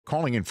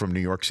Calling in from New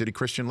York City,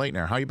 Christian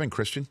Laettner. How you been,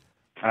 Christian?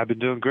 I've been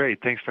doing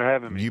great. Thanks for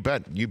having me. You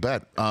bet. You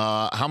bet.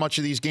 How much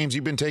of these games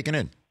you been taking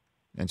in?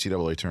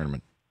 NCAA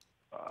tournament.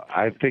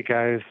 I think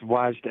I've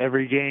watched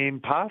every game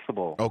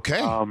possible.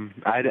 Okay.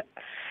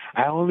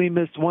 I only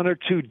missed one or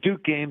two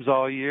Duke games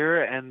all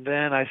year, and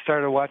then I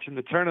started watching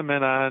the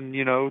tournament on,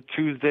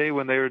 Tuesday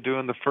when they were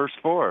doing the first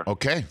four.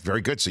 Okay, very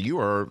good. So you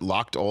are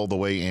locked all the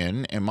way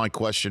in. And my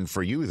question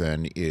for you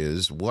then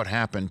is, what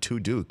happened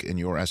to Duke in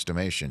your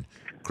estimation,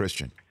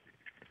 Christian?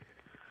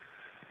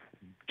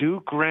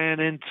 Duke ran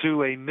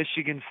into a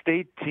Michigan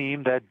State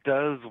team that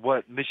does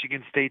what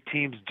Michigan State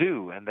teams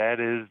do, and that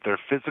is they're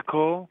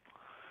physical.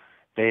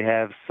 They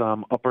have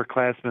some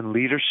upperclassmen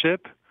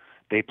leadership.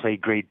 They play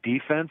great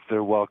defense.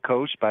 They're well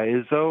coached by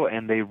Izzo,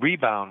 and they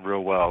rebound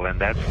real well.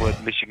 And that's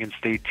what Michigan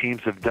State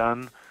teams have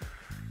done,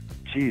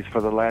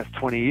 for the last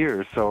 20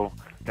 years. So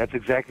that's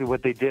exactly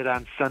what they did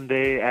on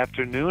Sunday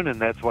afternoon,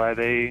 and that's why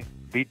they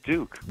beat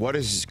Duke. What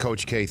is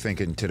Coach K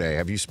thinking today?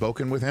 Have you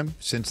spoken with him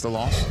since the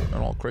loss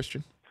at all,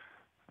 Christian?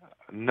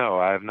 No,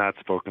 I have not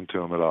spoken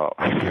to him at all.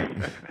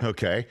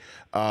 Okay.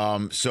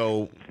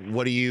 So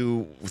what do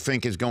you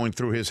think is going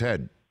through his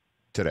head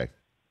today?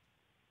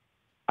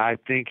 I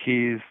think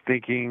he's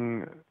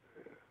thinking,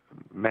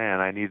 man,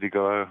 I need to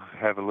go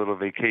have a little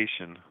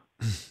vacation.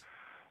 It's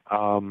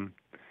a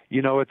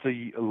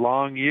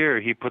long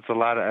year. He puts a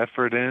lot of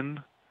effort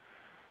in.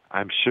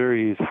 I'm sure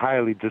he's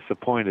highly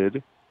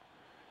disappointed.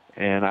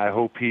 And I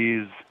hope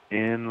he's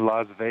in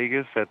Las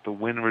Vegas at the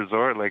Wynn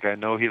Resort like I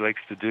know he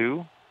likes to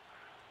do.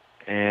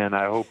 And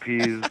I hope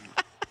he's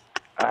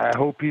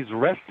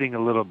resting a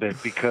little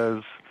bit,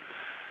 because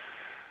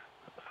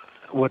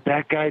what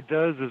that guy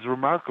does is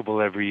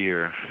remarkable every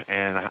year,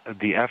 and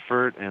the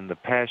effort and the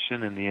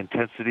passion and the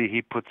intensity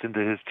he puts into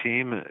his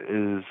team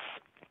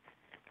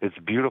it's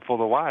beautiful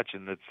to watch,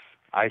 and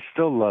I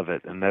still love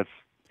it, and that's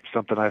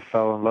something I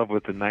fell in love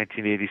with in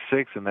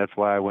 1986, and that's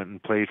why I went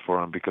and played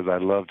for him, because I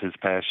loved his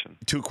passion.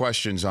 Two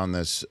questions on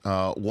this.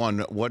 One,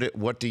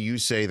 what do you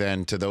say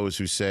then to those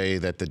who say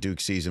that the Duke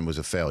season was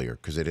a failure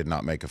because they did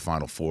not make a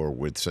Final Four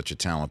with such a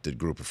talented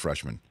group of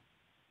freshmen?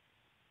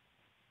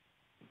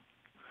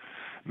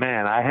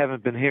 Man, I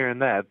haven't been hearing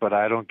that, but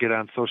I don't get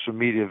on social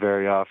media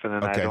very often,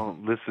 and Okay. I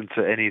don't listen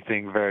to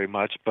anything very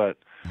much, but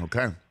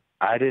Okay.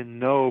 I didn't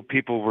know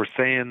people were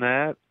saying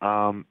that.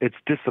 It's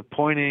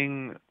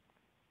disappointing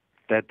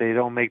that they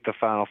don't make the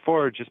Final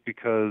Four, just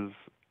because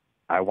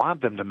I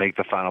want them to make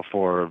the Final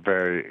Four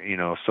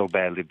so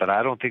badly, but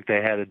I don't think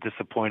they had a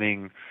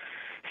disappointing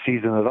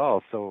season at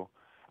all. So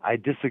I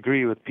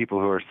disagree with people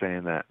who are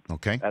saying that.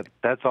 Okay.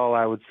 That's all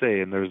I would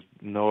say, and there's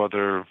no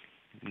other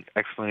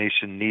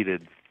explanation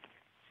needed.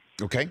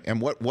 Okay.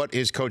 And what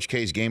is Coach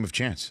K's game of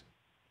chance?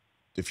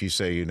 If you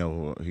say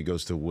he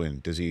goes to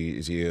win, is he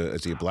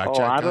a blackjack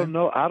guy? I don't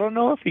know. I don't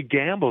know if he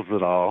gambles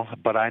at all,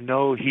 but I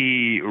know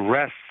he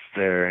rests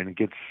there and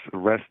gets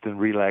rest and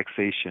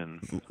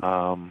relaxation.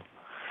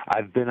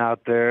 I've been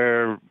out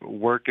there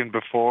working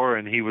before,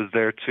 and he was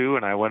there too,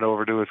 and I went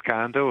over to his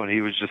condo, and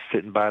he was just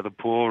sitting by the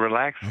pool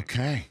relaxing.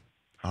 Okay.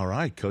 All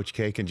right. Coach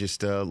K can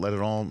just let it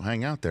all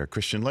hang out there.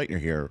 Christian Laettner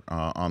here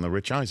on the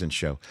Rich Eisen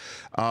Show.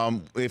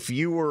 If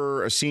you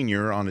were a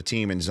senior on a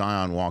team and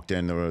Zion walked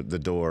in the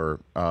door,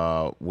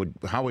 how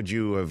would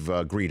you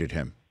have greeted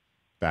him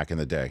back in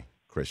the day,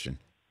 Christian?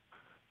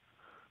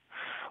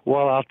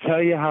 Well, I'll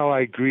tell you how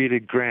I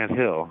greeted Grant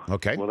Hill.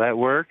 Okay. Will that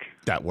work?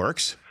 That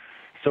works.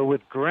 So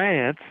with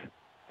Grant,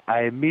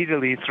 I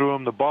immediately threw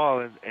him the ball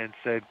and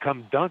said,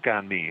 "Come dunk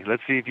on me.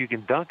 Let's see if you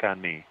can dunk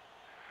on me."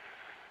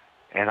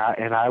 And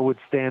I would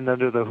stand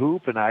under the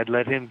hoop, and I'd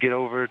let him get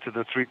over to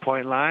the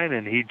three-point line,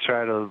 and he'd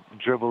try to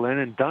dribble in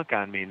and dunk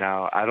on me.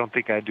 Now, I don't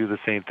think I'd do the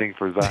same thing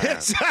for Zion.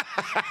 That's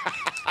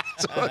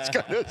what I was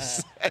going to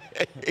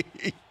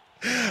say.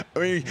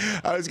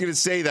 I was going to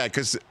say that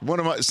because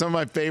some of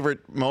my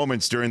favorite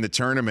moments during the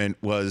tournament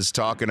was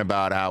talking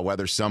about how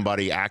whether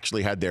somebody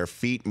actually had their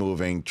feet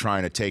moving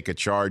trying to take a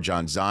charge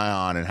on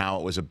Zion and how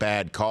it was a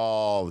bad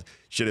call,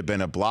 should have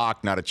been a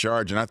block, not a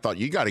charge. And I thought,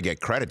 you got to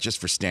get credit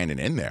just for standing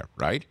in there,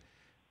 right?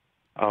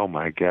 Oh,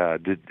 my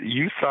God.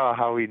 You saw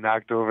how he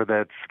knocked over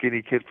that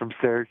skinny kid from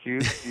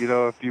Syracuse,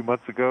 a few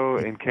months ago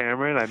in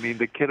Cameron? I mean,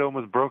 the kid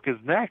almost broke his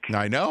neck.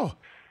 I know.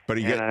 But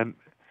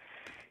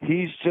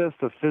he's just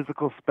a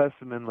physical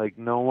specimen like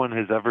no one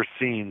has ever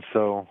seen.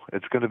 So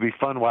it's going to be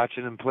fun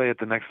watching him play at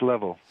the next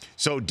level.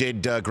 So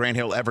did Grant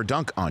Hill ever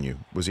dunk on you?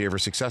 Was he ever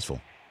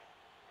successful?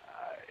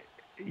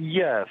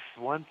 Yes.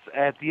 Once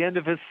at the end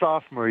of his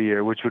sophomore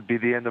year, which would be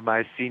the end of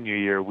my senior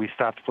year, we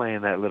stopped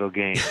playing that little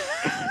game.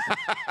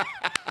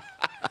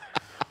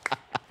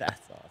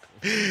 That's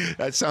awesome.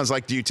 That sounds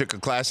like you took a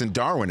class in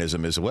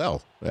Darwinism as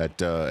well at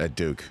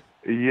Duke.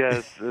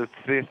 Yes,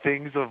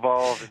 things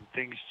evolve and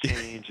things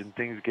change and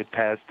things get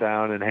passed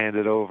down and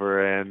handed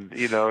over. And,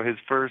 his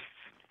first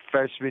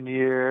freshman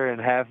year and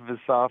half of his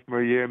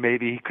sophomore year,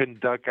 maybe he couldn't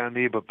dunk on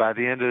me, but by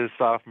the end of his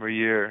sophomore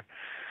year,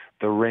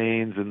 the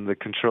reins and the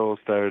controls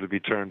started to be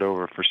turned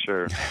over for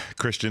sure.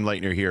 Christian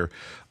Laettner here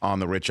on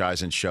the Rich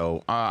Eisen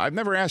Show. I've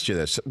never asked you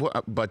this,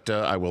 but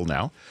I will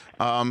now.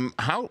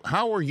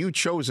 How were you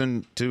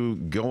chosen to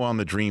go on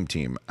the Dream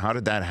Team? How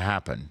did that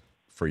happen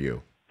for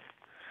you?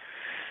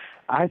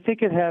 I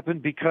think it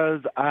happened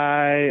because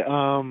I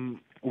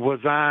was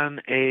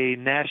on a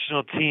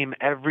national team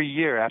every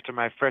year after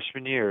my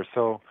freshman year.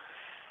 So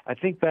I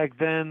think back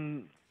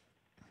then,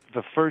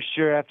 the first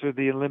year after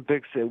the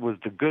Olympics, it was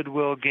the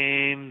Goodwill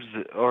Games,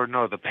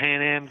 the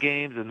Pan Am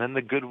Games, and then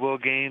the Goodwill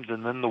Games,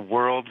 and then the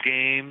World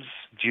Games.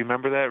 Do you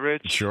remember that,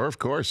 Rich? Sure, of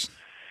course.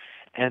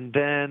 And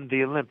then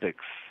the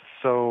Olympics.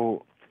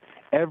 So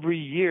every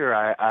year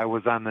I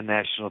was on the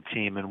national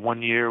team, and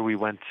one year we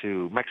went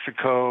to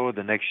Mexico.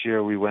 The next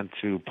year we went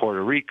to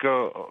Puerto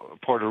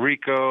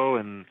Rico,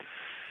 and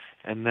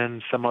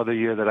then some other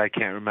year that I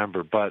can't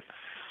remember. But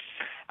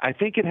I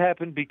think it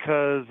happened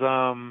because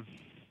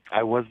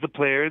I was the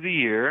player of the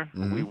year.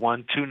 Mm-hmm. We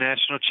won 2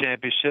 national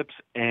championships,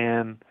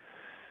 and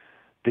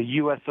the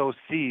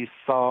USOC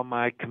saw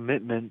my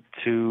commitment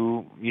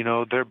to,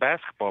 their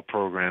basketball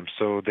program.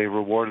 So they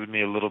rewarded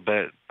me a little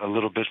bit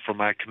for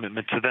my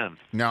commitment to them.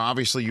 Now,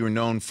 obviously, you were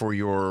known for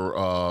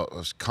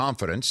your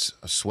confidence,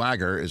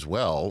 swagger as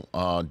well.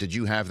 Did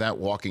you have that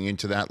walking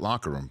into that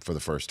locker room for the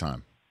first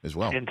time as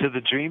well? Into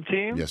the Dream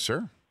Team? Yes,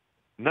 sir.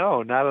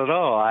 No, not at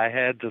all. I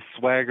had the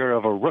swagger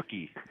of a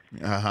rookie.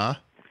 Uh-huh.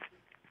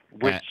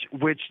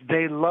 Which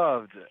they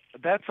loved.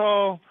 That's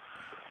all.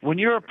 When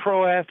you're a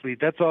pro athlete,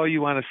 that's all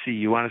you want to see.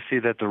 You want to see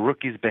that the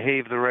rookies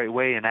behave the right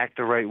way and act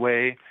the right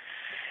way.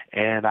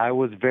 And I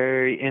was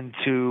very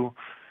into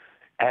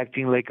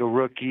acting like a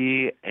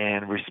rookie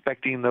and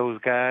respecting those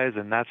guys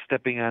and not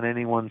stepping on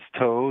anyone's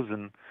toes.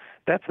 And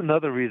that's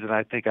another reason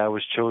I think I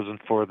was chosen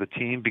for the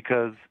team,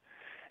 because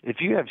if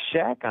you have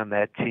Shaq on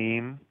that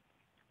team,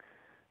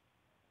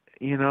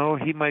 he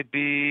might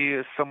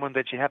be someone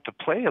that you have to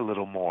play a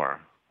little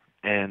more.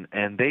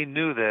 And they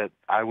knew that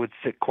I would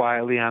sit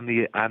quietly on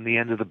the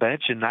end of the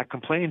bench and not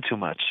complain too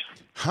much.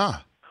 Huh.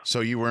 So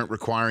you weren't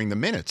requiring the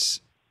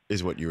minutes,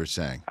 is what you were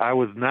saying. I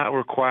was not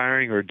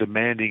requiring or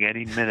demanding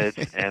any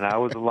minutes, and I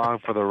was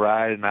along for the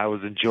ride, and I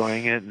was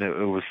enjoying it, and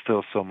it was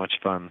still so much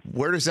fun.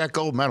 Where does that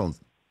gold medal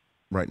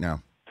right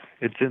now?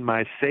 It's in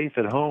my safe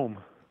at home.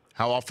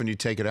 How often do you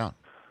take it out?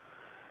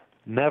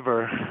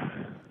 Never.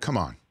 Come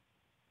on.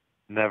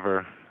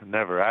 Never.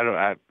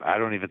 I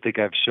don't even think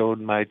I've showed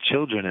my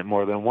children it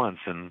more than once,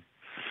 and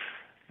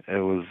it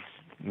was,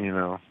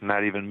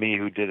 not even me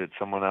who did it,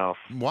 someone else.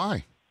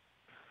 Why?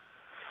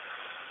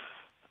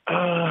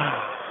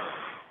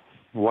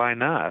 Why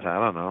not? I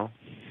don't know.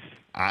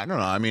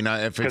 I mean,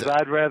 because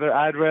I'd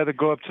rather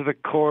go up to the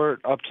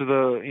court, up to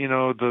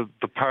the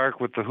the park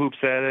with the hoops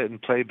at it,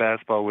 and play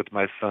basketball with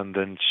my son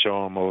than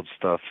show him old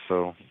stuff.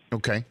 So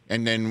okay.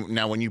 And then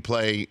now, when you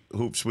play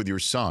hoops with your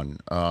son,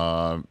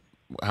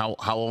 how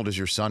old is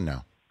your son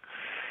now?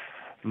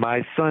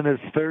 My son is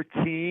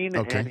 13,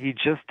 okay. And he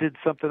just did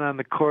something on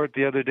the court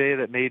the other day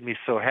that made me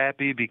so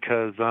happy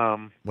because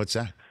what's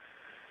that?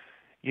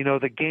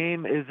 The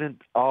game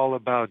isn't all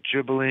about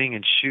dribbling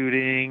and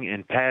shooting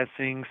and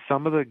passing.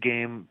 Part of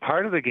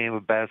the game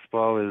of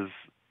basketball is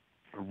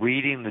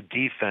reading the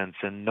defense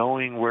and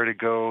knowing where to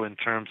go in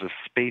terms of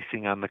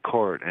spacing on the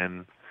court.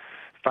 And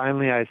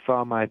finally, I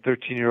saw my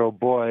 13-year-old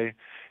boy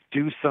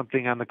do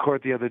something on the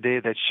court the other day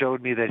that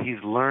showed me that he's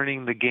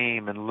learning the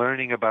game and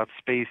learning about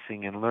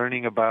spacing and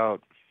learning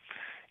about,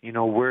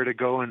 where to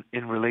go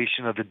in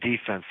relation of the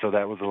defense. So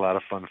that was a lot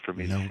of fun for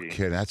me to see. No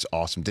kid, that's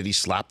awesome. Did he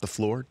slap the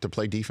floor to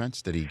play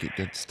defense? Did he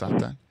get stop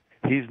that?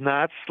 He's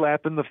not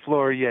slapping the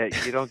floor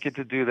yet. You don't get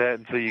to do that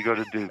until you go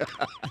to Duke.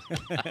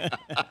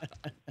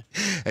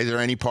 Is there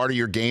any part of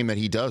your game that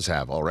he does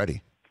have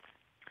already?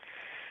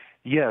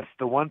 Yes,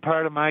 the one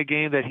part of my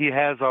game that he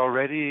has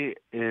already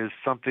is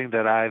something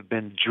that I've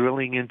been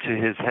drilling into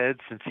his head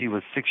since he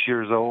was 6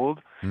 years old.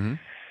 Mm-hmm.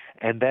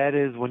 And that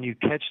is, when you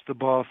catch the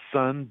ball,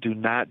 son, do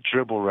not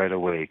dribble right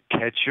away.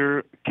 Catch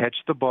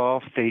the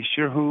ball, face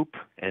your hoop,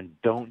 and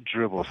don't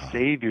dribble.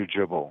 Save your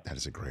dribble. That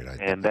is a great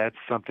idea. And that's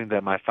something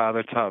that my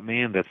father taught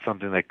me, and that's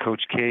something that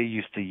Coach K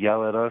used to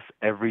yell at us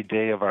every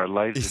day of our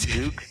lives at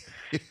Duke.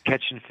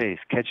 Catch and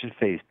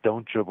face.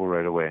 Don't dribble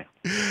right away.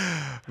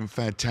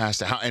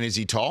 Fantastic. And is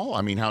he tall?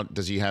 I mean, how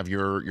does he have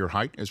your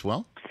height as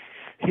well?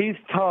 He's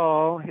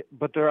tall,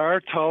 but there are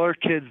taller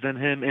kids than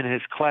him in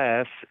his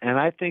class, and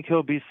I think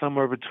he'll be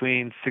somewhere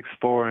between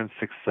 6'4" and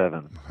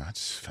 6'7".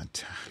 That's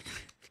fantastic.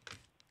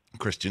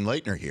 Christian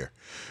Laettner here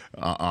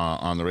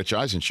on the Rich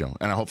Eisen Show,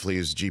 and hopefully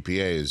his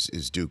GPA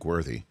is Duke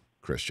worthy.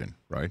 Christian,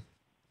 right?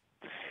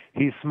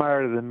 He's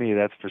smarter than me,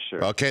 that's for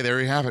sure. Okay, there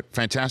you have it.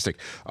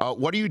 Fantastic.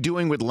 What are you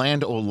doing with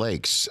Land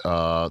O'Lakes?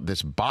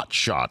 This bot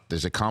shot.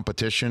 There's a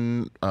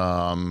competition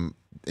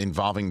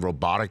involving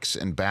robotics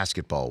and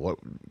basketball.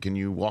 Can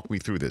you walk me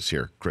through this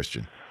here,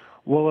 Christian?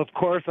 Well, of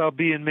course, I'll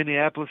be in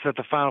Minneapolis at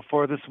the Final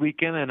Four this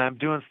weekend, and I'm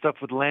doing stuff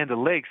with Land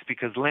O'Lakes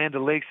because Land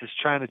O'Lakes is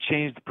trying to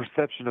change the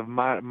perception of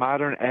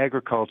modern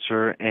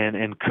agriculture and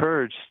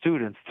encourage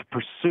students to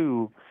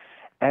pursue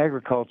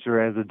agriculture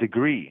as a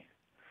degree.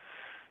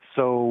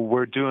 So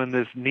we're doing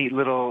this neat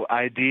little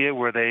idea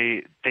where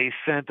they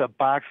sent a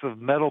box of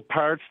metal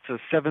parts to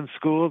 7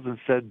 schools and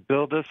said,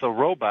 build us a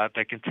robot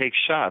that can take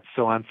shots.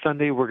 So on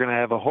Sunday, we're going to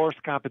have a horse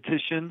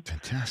competition.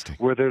 Fantastic.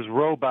 Where there's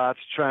robots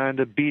trying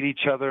to beat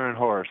each other in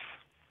horse.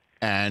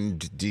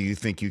 And do you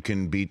think you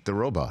can beat the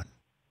robot?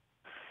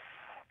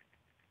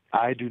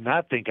 I do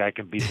not think I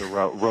can beat the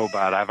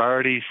robot. I've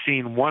already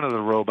seen one of the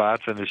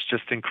robots, and it's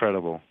just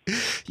incredible.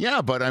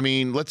 Yeah, but I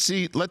mean, let's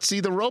see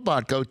the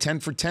robot go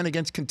 10 for 10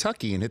 against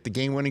Kentucky and hit the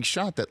game-winning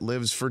shot that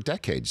lives for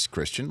decades,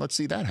 Christian. Let's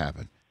see that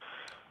happen,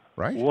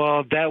 right?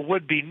 Well, that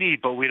would be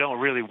neat, but we don't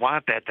really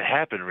want that to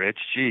happen, Rich.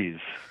 Jeez.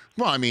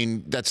 Well, I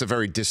mean, that's a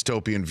very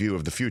dystopian view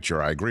of the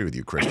future. I agree with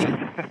you,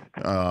 Christian.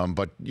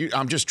 But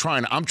I'm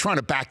trying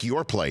to back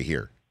your play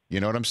here. You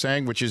know what I'm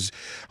saying? Which is,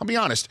 I'll be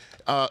honest,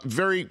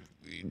 very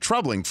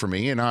troubling for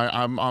me, and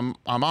I'm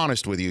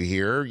honest with you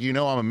here. You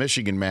know I'm a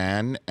Michigan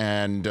man,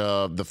 and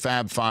the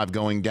Fab Five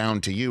going down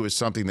to you is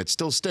something that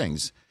still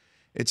stings.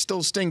 It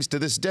still stings to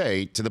this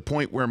day, to the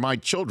point where my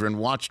children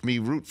watched me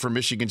root for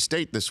Michigan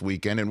State this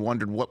weekend and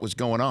wondered what was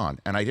going on,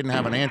 and I didn't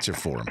have an answer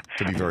for them,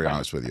 to be very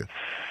honest with you.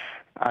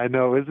 I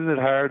know. Isn't it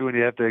hard when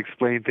you have to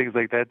explain things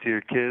like that to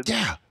your kids?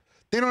 Yeah.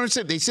 They don't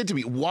understand. They said to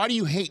me, why do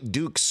you hate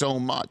Duke so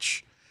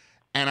much?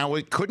 And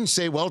I couldn't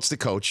say, well, it's the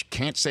coach.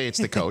 Can't say it's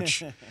the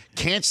coach.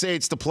 Can't say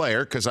it's the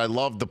player because I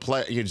love the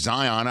play.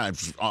 Zion,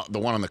 the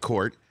one on the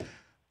court.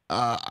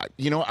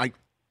 You know,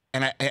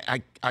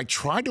 I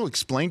tried to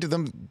explain to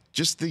them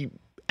just the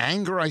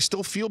anger I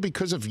still feel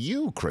because of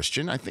you,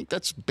 Christian. I think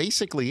that's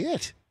basically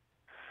it.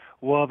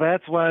 Well,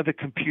 that's why the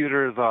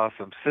computer is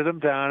awesome. Sit them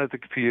down at the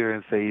computer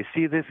and say, you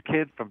see this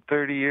kid from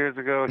 30 years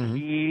ago? Mm-hmm.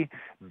 He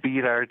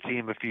beat our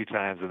team a few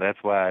times, and that's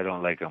why I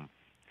don't like him.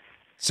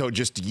 So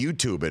just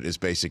YouTube it is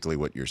basically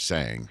what you're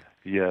saying.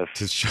 Yes.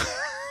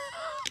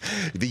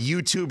 The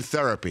YouTube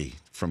therapy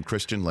from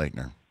Christian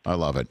Laettner. I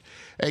love it.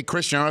 Hey,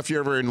 Christian, I don't know if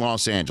you're ever in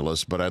Los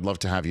Angeles, but I'd love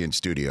to have you in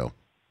studio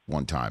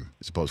one time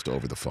as opposed to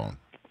over the phone.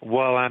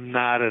 Well, I'm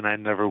not, and I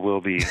never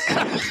will be.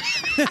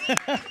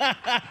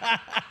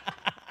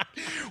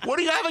 What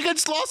do you have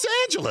against Los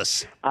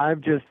Angeles?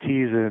 I'm just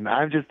teasing.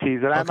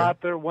 Okay. I'm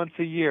out there once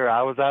a year.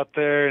 I was out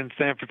there in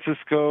San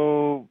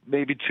Francisco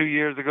maybe 2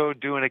 years ago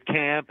doing a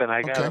camp, and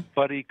I got a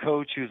buddy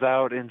coach who's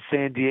out in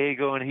San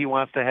Diego, and he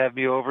wants to have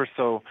me over.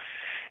 So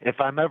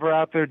if I'm ever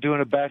out there doing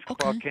a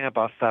basketball camp,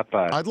 I'll stop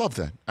by. I'd love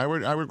that. I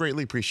would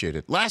greatly appreciate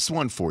it. Last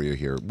one for you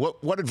here.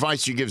 What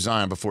advice do you give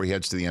Zion before he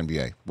heads to the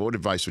NBA? What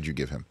advice would you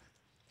give him?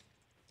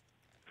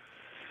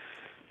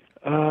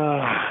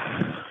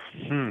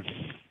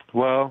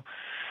 Well,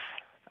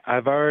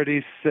 I've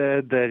already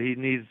said that he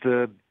needs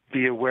to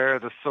be aware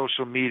of the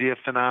social media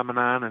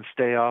phenomenon and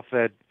stay off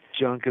that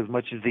junk as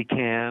much as he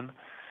can,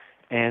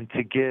 and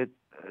to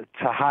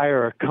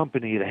hire a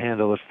company to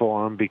handle it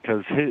for him,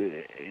 because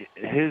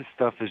his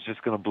stuff is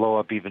just going to blow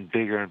up even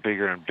bigger and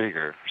bigger and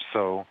bigger.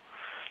 So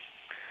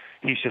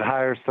he should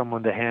hire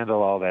someone to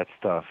handle all that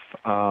stuff.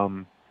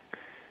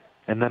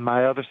 And then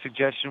my other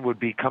suggestion would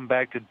be come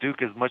back to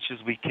Duke as much as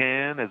you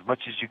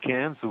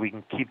can, so we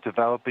can keep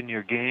developing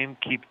your game,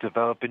 keep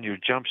developing your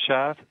jump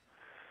shot.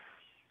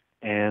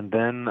 And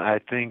then I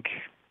think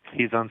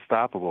he's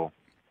unstoppable.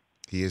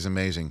 He is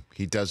amazing.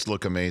 He does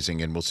look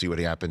amazing, and we'll see what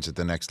happens at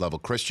the next level.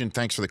 Christian,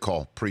 thanks for the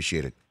call.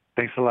 Appreciate it.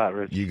 Thanks a lot,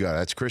 Rich. You got it.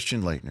 That's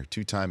Christian Laettner,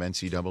 2-time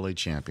NCAA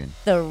champion.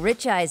 The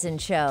Rich Eisen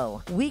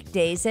Show,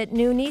 weekdays at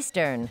noon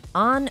Eastern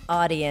on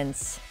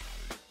Audience.